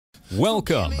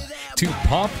Welcome to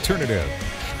Popternative,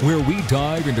 where we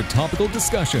dive into topical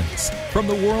discussions from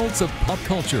the worlds of pop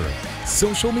culture,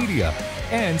 social media,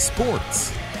 and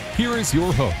sports. Here is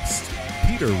your host,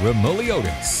 Peter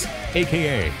Remoliotis,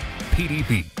 aka PD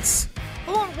Beats.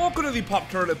 Hello and welcome to the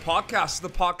Popternative podcast, the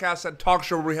podcast and talk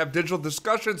show where we have digital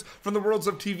discussions from the worlds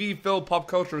of TV, film, pop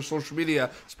culture, social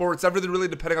media, sports, everything really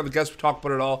depending on the guest. We talk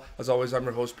about it all. As always, I'm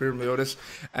your host, Peter Remoliotis,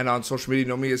 and on social media, you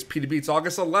know me as PD Beats.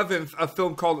 August 11th, a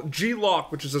film called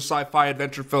G-Loc, which is a sci-fi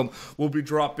adventure film, will be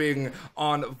dropping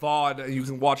on VOD. You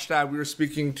can watch that. We were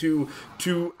speaking to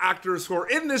two actors who are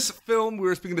in this film. We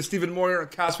were speaking to Stephen Moyer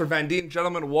and Casper Van Dien.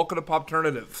 Gentlemen, welcome to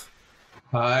Popternative.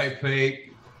 Hi, Pete.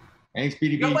 Thanks,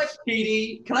 PD. You know, like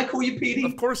PD. Can I call you PD?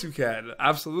 Of course you can.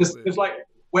 Absolutely. It's like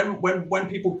when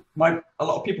people, a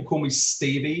lot of people call me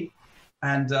Stevie,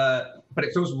 and but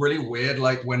it feels really weird,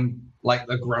 like when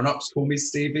the grown-ups call me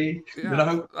Stevie. Yeah, you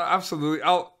know? Absolutely.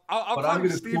 I'll call you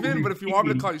Steven, but if you want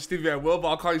me to call you Stevie, I will. But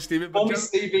I'll call you Steven. Call me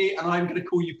Stevie, and I'm going to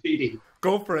call you PD.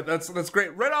 Go for it. That's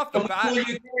great. Right off the bat.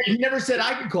 He never said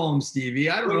I could call him Stevie.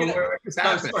 I don't know where this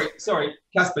happened. Sorry,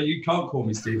 Casper, you can't call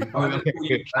me Stevie. I'm going to call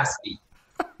you Casper.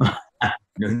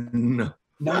 No,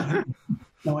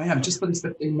 I am, just for this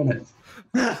 15 minutes.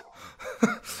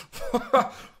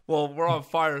 Well, we're on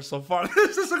fire so far.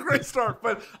 This is a great start.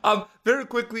 But very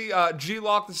quickly,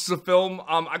 G-Loc, this is a film.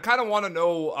 I kind of want to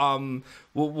know,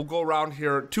 we'll go around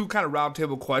here, two kind of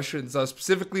roundtable questions.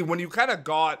 Specifically, when you kind of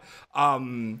got,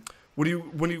 when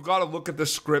you got to look at the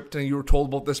script and you were told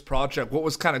about this project, what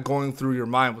was kind of going through your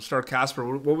mind? We'll start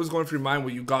Casper. What was going through your mind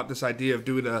when you got this idea of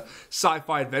doing a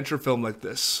sci-fi adventure film like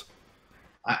this?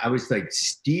 I was like,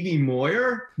 Stevie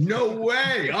Moyer? No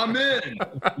way. I'm in.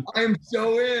 I am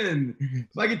so in.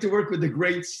 If I get to work with the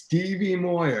great Stevie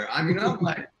Moyer, I mean, I'm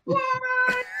like, what?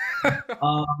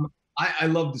 I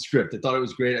love the script. I thought it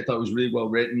was great. I thought it was really well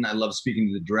written. I love speaking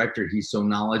to the director. He's so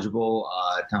knowledgeable.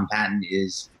 Tom Patton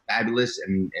is fabulous.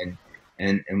 And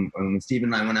when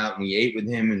Stephen and I went out and we ate with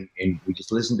him and we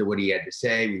just listened to what he had to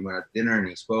say, we went out to dinner and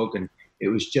he spoke, and it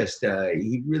was just,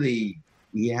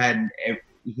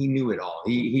 he knew it all.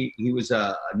 He was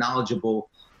a knowledgeable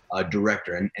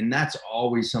director, and that's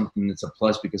always something that's a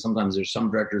plus, because sometimes there's some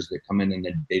directors that come in and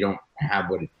they don't have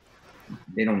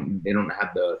they don't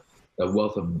have the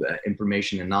wealth of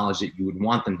information and knowledge that you would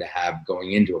want them to have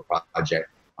going into a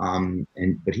project.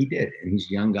 But he did, and he's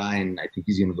a young guy, and I think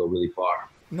he's going to go really far.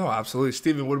 No, absolutely.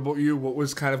 Stephen, what about you? What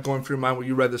was kind of going through your mind when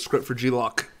you read the script for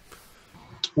G-Loc?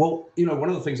 Well, one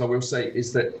of the things I will say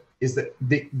is that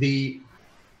the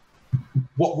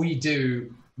what we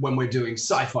do when we're doing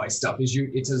sci-fi stuff is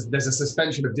there's a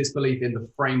suspension of disbelief in the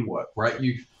framework, right?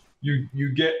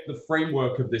 You get the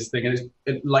framework of this thing, and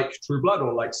it's like True Blood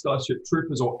or like Starship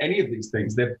Troopers or any of these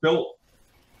things. They're built.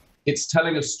 It's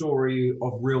telling a story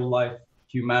of real life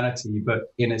humanity,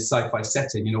 but in a sci-fi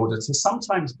setting, in order to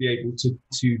sometimes be able to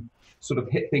sort of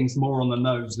hit things more on the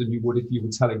nose than you would if you were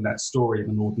telling that story in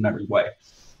an ordinary way.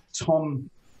 Tom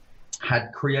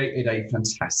had created a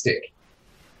fantastic,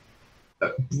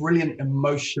 brilliant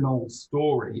emotional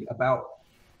story about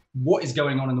what is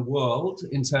going on in the world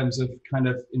in terms of kind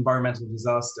of environmental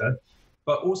disaster,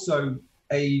 but also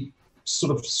a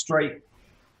sort of straight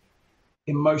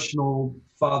emotional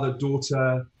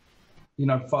father-daughter.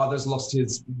 Father's lost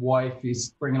his wife, he's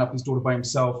bringing up his daughter by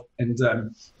himself, and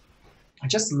I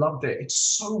just loved it. It's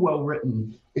so well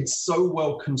written, it's so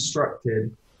well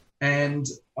constructed, and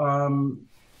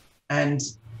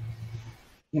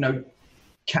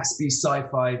Casper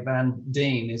Sci-fi Van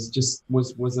Dien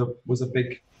was a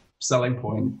big selling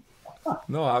point.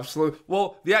 No, absolutely.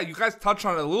 Well, yeah, you guys touched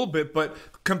on it a little bit, but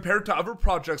compared to other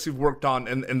projects you've worked on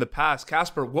in the past,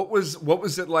 Casper, what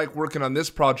was it like working on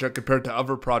this project compared to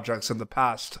other projects in the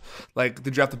past? Like,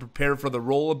 did you have to prepare for the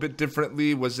role a bit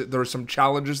differently? There were some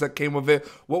challenges that came with it?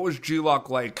 What was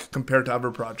G-Loc like compared to other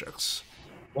projects?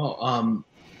 Well,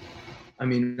 I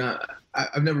mean,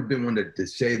 I've never been one to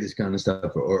say this kind of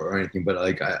stuff or anything, but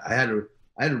like I had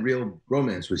a real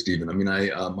romance with Stephen. I mean,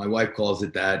 my wife calls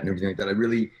it that and everything like that. I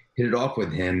really hit it off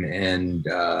with him, and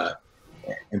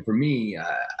for me,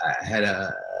 I had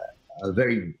a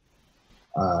very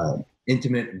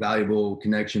intimate, valuable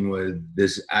connection with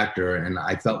this actor, and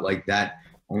I felt like that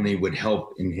only would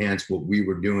help enhance what we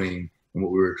were doing and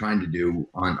what we were trying to do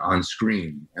on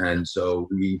screen. And so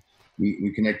we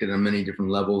connected on many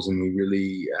different levels, and we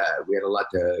really we had a lot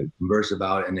to converse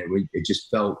about, and it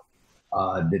just felt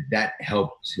that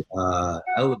helped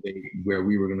elevate where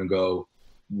we were going to go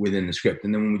within the script.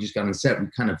 And then when we just got on set, we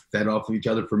kind of fed off of each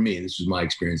other. For me, this was my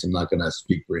experience. I'm not going to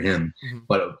speak for him,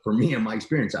 but for me and my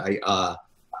experience, I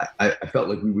felt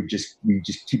like we just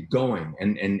keep going,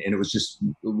 and it was just,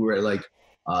 we were like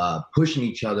pushing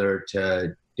each other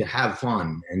to have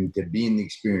fun and to be in the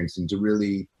experience and to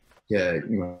really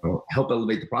help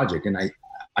elevate the project. And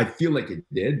I feel like it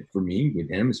did for me with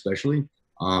him especially.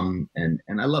 And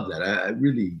I love that. I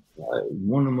really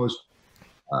one of the most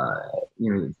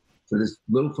for this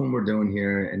little film we're doing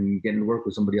here and getting to work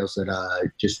with somebody else that I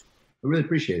really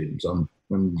appreciated. So I'm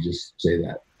going to just say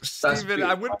that. Stephen,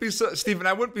 I wouldn't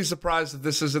be surprised if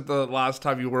this isn't the last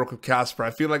time you work with Casper.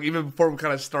 I feel like even before we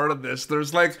kind of started this,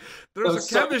 there's a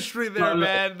chemistry there,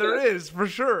 man. There is, for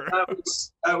sure.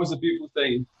 That was a beautiful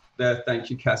thing there. Thank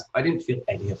you, Casper. I didn't feel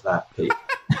any of that, Pete.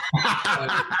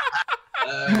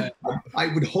 I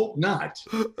would hope not.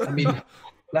 I mean,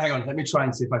 hang on. Let me try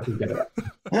and see if I can get it up.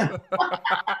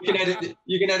 You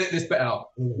can edit this bit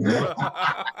out.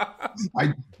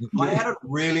 I had a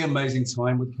really amazing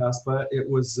time with Casper. It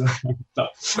was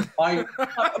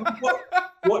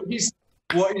what he's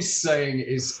saying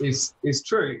is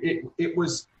true. It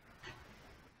was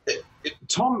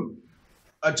Tom.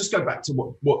 I just go back to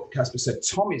what Casper said.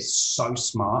 Tom is so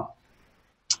smart.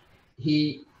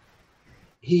 He's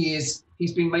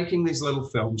been making these little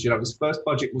films. His first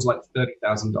budget was like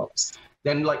 $30,000,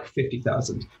 then like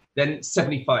 $50,000, then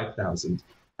 $75,000,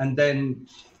 and then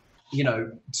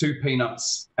 2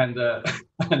 peanuts and a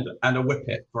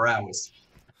whippet for hours.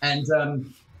 And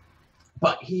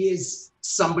but he is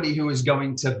somebody who is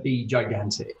going to be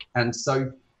gigantic, and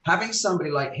so having somebody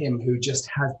like him who just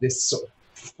has this sort of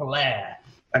flair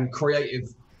and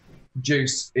creative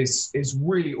juice is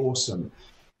really awesome.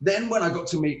 Then when I got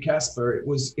to meet Casper, it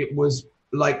was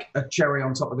like a cherry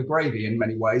on top of the gravy in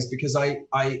many ways, because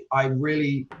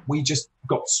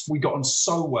we got on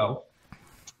so well,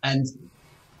 and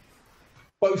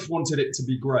both wanted it to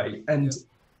be great. And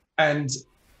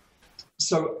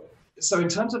so in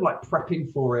terms of like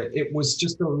prepping for it, it was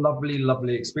just a lovely,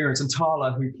 lovely experience. And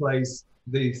Tala, who plays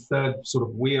the third sort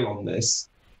of wheel on this,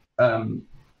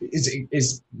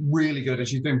 is really good, and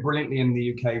she's doing brilliantly in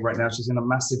the UK right now. She's in a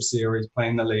massive series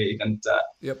playing the lead, and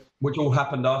which all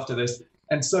happened after this.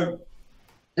 And so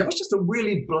it was just a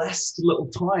really blessed little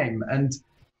time. And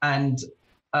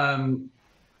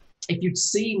if you'd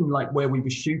seen like where we were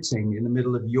shooting in the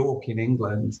middle of York in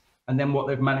England, and then what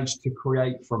they've managed to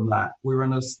create from that, we were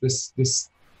in this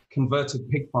converted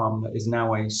pig farm that is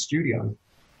now a studio,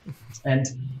 and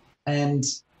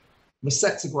the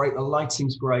sets are great, the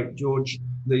lighting's great. George,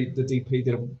 the DP,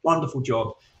 did a wonderful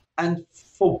job. And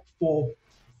for all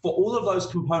of those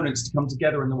components to come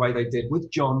together in the way they did with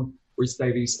John Rhys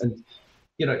Davies, and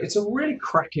it's a really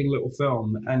cracking little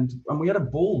film, and we had a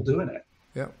ball doing it.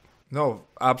 Yeah, no,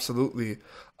 absolutely.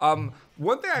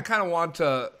 One thing I kind of want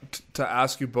to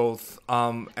ask you both,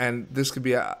 and this could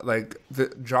be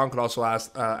John could also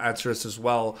answer this as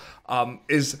well,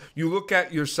 is you look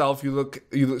at yourself, you look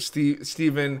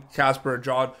Stephen, Casper,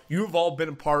 John, you've all been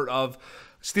a part of.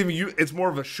 Stephen, it's more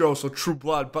of a show, so True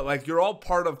Blood, but like you're all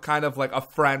part of kind of like a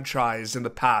franchise in the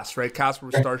past, right? Casper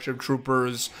with Starship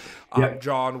Troopers,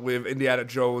 John with Indiana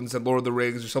Jones and Lord of the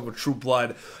Rings, yourself with True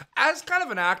Blood. As kind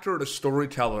of an actor and a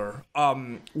storyteller,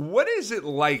 what is it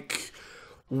like?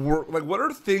 What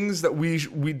are things that we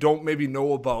don't maybe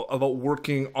know about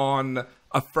working on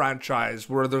a franchise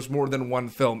where there's more than one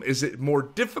film? Is it more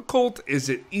difficult? Is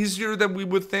it easier than we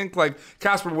would think? Like,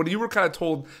 Casper, when you were kind of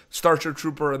told Starship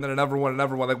Trooper and then another one,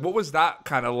 like, what was that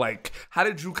kind of like? How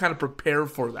did you kind of prepare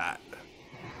for that?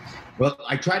 Well,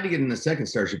 I tried to get in the second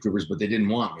Starship Troopers, but they didn't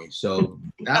want me. So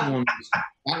that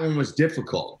one was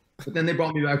difficult. But then they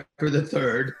brought me back for the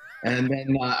third. And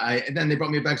then they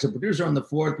brought me back as a producer on the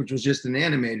fourth, which was just an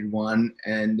animated one,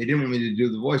 and they didn't want me to do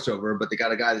the voiceover, but they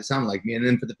got a guy that sounded like me. And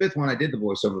then for the fifth one, I did the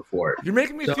voiceover for it. You're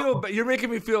making me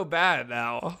feel bad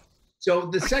now. So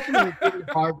the second one was really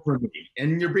hard for me,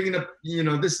 and you're bringing up,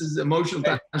 this is emotional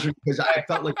passion, because I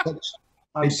felt like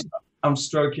I'm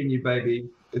stroking you, baby.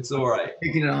 It's all right.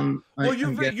 Taking it on. Well,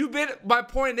 you've been. My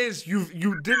point is, you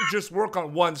didn't just work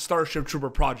on one Starship Trooper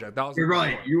project. You're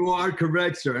right. You are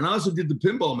correct, sir. And I also did the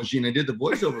pinball machine. I did the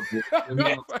voiceover for it.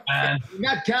 And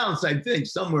that counts, I think,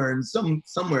 somewhere in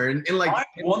like. I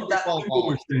want that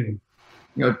pinball machine.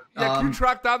 Can you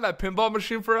track down that pinball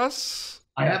machine for us?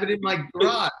 I have it in my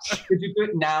garage. Could you do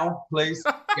it now, please?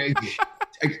 I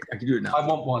can do it now. I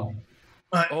want one.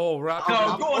 Right. No,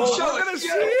 go on, show us. I'm gonna see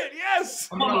it. Yes.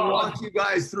 I'm gonna walk you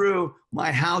guys through my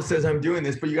house as I'm doing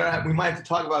this, but we might have to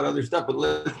talk about other stuff. But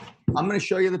I'm gonna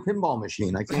show you the pinball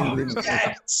machine. I can't believe it.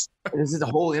 Yes. This is the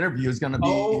whole interview is gonna be.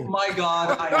 Oh my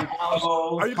God!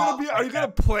 Are you gonna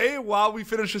play while we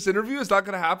finish this interview? Is that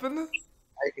gonna happen?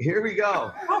 Here we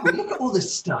go. Oh, look at all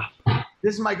this stuff.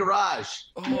 This is my garage.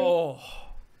 Oh,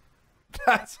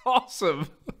 that's awesome.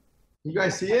 You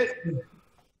guys see it?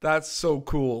 That's so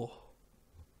cool.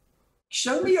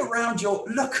 Show me around your.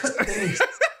 Look at this.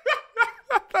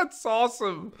 That's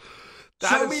awesome.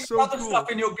 Show me so other cool.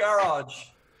 stuff in your garage.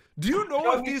 Do you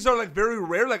know if these are like very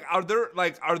rare? Like, are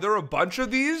there a bunch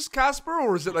of these, Casper,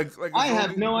 or is it like? I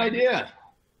have no idea.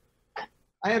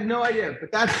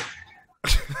 But that's.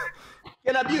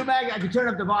 Get up, you mag. I can turn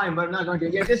up the volume, but I'm not going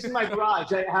to. Yeah, this is my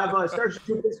garage. I have Starship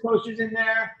Troopers posters in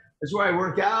there. That's where I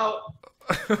work out.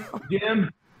 Gym.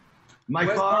 My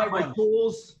car, my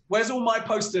tools. Where's all my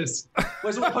posters?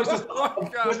 Where's my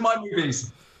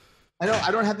movies?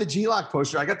 I don't have the G-Loc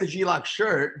poster. I got the G-Loc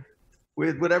shirt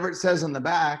with whatever it says on the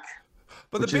back.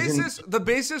 But the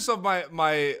basis of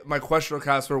my question,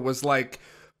 Casper, was like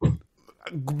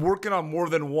working on more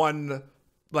than one,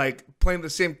 like playing the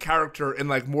same character in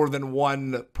like more than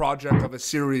one project of a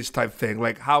series type thing.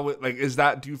 Like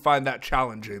do you find that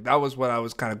challenging? That was what I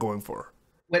was kind of going for.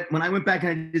 When I went back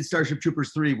and I did Starship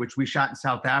Troopers 3, which we shot in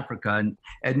South Africa, and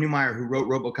Ed Neumeyer, who wrote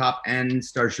RoboCop and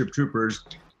Starship Troopers,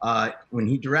 when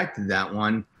he directed that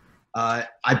one, I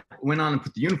went on and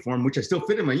put the uniform, which I still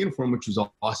fit in my uniform, which was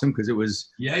awesome because it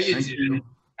was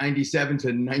 1997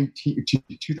 to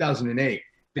 2008.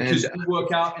 Because you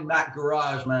work out in that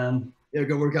garage, man. Yeah,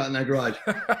 go work out in that garage.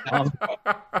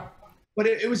 But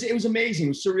it was amazing. It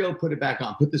was surreal to put it back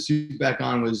on. Put the suit back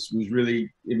on was really,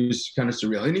 it was kind of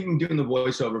surreal. And even doing the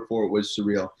voiceover for it was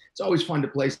surreal. It's always fun to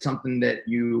play something that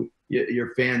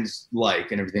your fans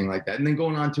like and everything like that. And then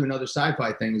going on to another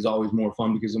sci-fi thing is always more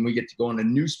fun because then we get to go on a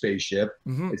new spaceship.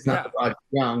 Mm-hmm. It's not the Project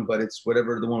Young, but it's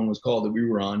whatever the one was called that we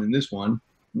were on. And this one,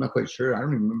 I'm not quite sure. I don't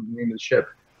even remember the name of the ship.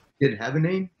 Did it have a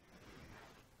name?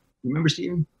 You remember,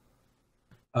 Stephen?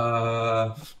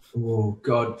 Oh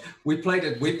God, we played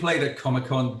a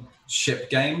Comic-Con ship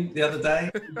game the other day.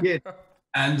 Yeah.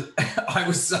 And I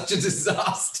was such a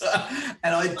disaster,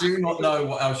 and I do not know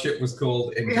what our ship was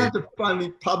called. We have to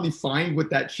probably find what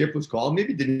that ship was called.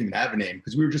 Maybe it didn't even have a name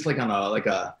because we were just like on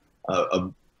a.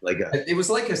 It was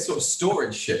like a sort of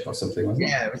storage ship or something, wasn't it?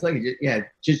 Yeah, it was like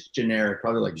just generic,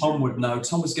 probably like. Tom would know.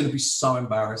 Tom was going to be so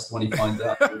embarrassed when he finds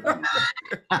out.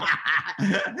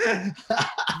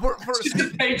 It's just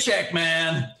a paycheck,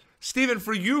 man. Stephen,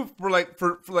 for you, for like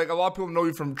a lot of people know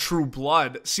you from True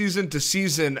Blood, season to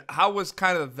season, how was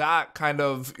kind of that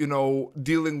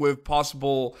dealing with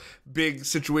possible big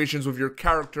situations with your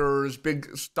characters,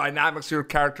 big dynamics of your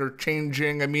character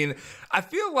changing? I mean, I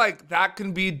feel like that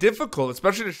can be difficult,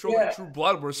 especially to show like True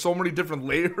Blood where so many different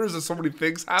layers and so many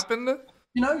things happen.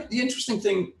 You know, the interesting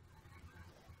thing,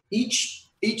 each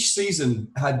season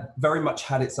had very much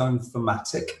had its own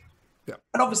thematic. Yeah.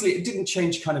 And obviously it didn't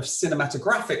change kind of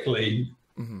cinematographically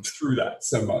through that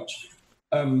so much.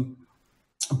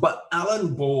 But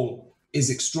Alan Ball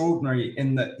is extraordinary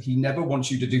in that he never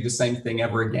wants you to do the same thing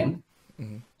ever again.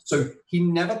 Mm-hmm. So he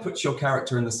never puts your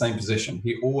character in the same position.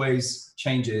 He always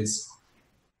changes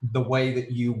the way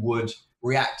that you would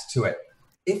react to it.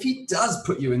 If he does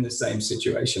put you in the same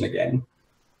situation again,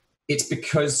 it's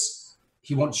because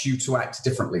he wants you to act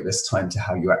differently this time to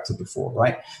how you acted before,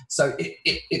 right? So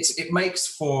it makes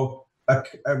for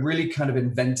a really kind of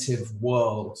inventive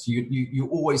world. You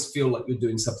always feel like you're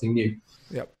doing something new.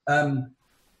 Yep.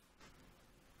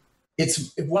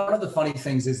 It's one of the funny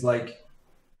things is like,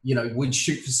 we'd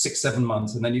shoot for 6-7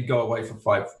 months and then you'd go away for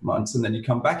 5 months and then you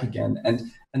come back again.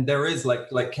 And there is like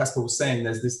Casper was saying,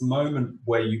 there's this moment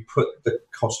where you put the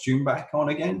costume back on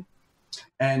again.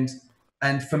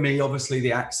 And for me, obviously,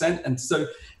 the accent. And so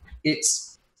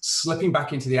it's slipping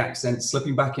back into the accent,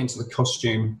 slipping back into the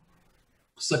costume,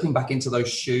 slipping back into those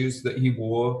shoes that he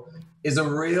wore is a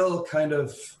real kind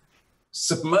of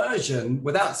submersion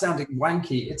without sounding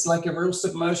wanky. It's like a real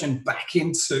submersion back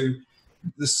into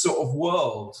the sort of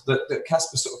world that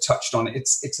Casper sort of touched on.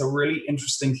 It's a really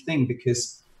interesting thing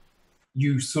because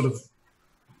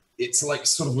it's like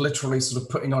sort of literally sort of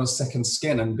putting on a second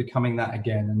skin and becoming that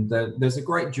again. And there's a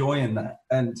great joy in that.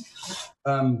 And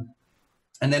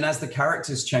then as the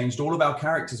characters changed, all of our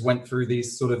characters went through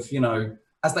these sort of,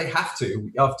 as they have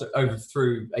to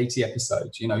through 80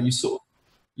 episodes,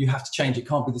 you have to change. It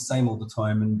can't be the same all the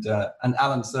time. And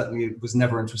Alan certainly was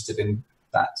never interested in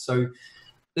that. So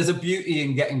there's a beauty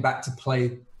in getting back to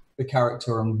play the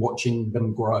character and watching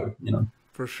them grow,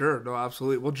 For sure. No,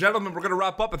 absolutely. Well, gentlemen, we're going to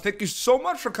wrap up. And thank you so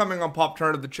much for coming on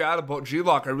Popternative to chat about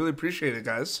G-Loc. I really appreciate it,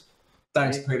 guys.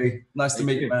 Thanks, Petey. Nice to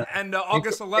meet you, man. And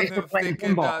August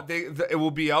 11th, it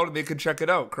will be out and they can check it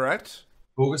out, correct?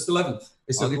 August 11th.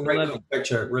 It's a great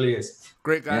picture. It really is.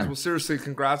 Great, guys. Yeah. Well, seriously,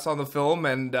 congrats on the film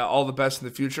and all the best in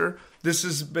the future. This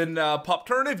has been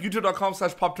Popternative,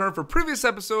 youtube.com/Popternative for previous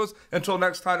episodes. Until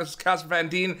next time, this is Casper Van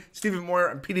Dien, Stephen Moyer,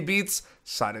 and Petey Beats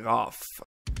signing off.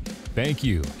 Thank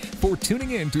you for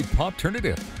tuning in to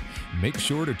Popternative. Make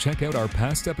sure to check out our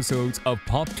past episodes of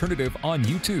Popternative on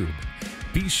YouTube.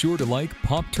 Be sure to like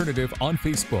Popternative on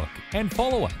Facebook and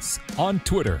follow us on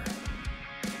Twitter.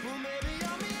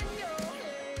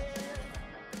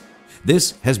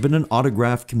 This has been an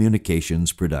Autograph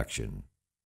Communications production.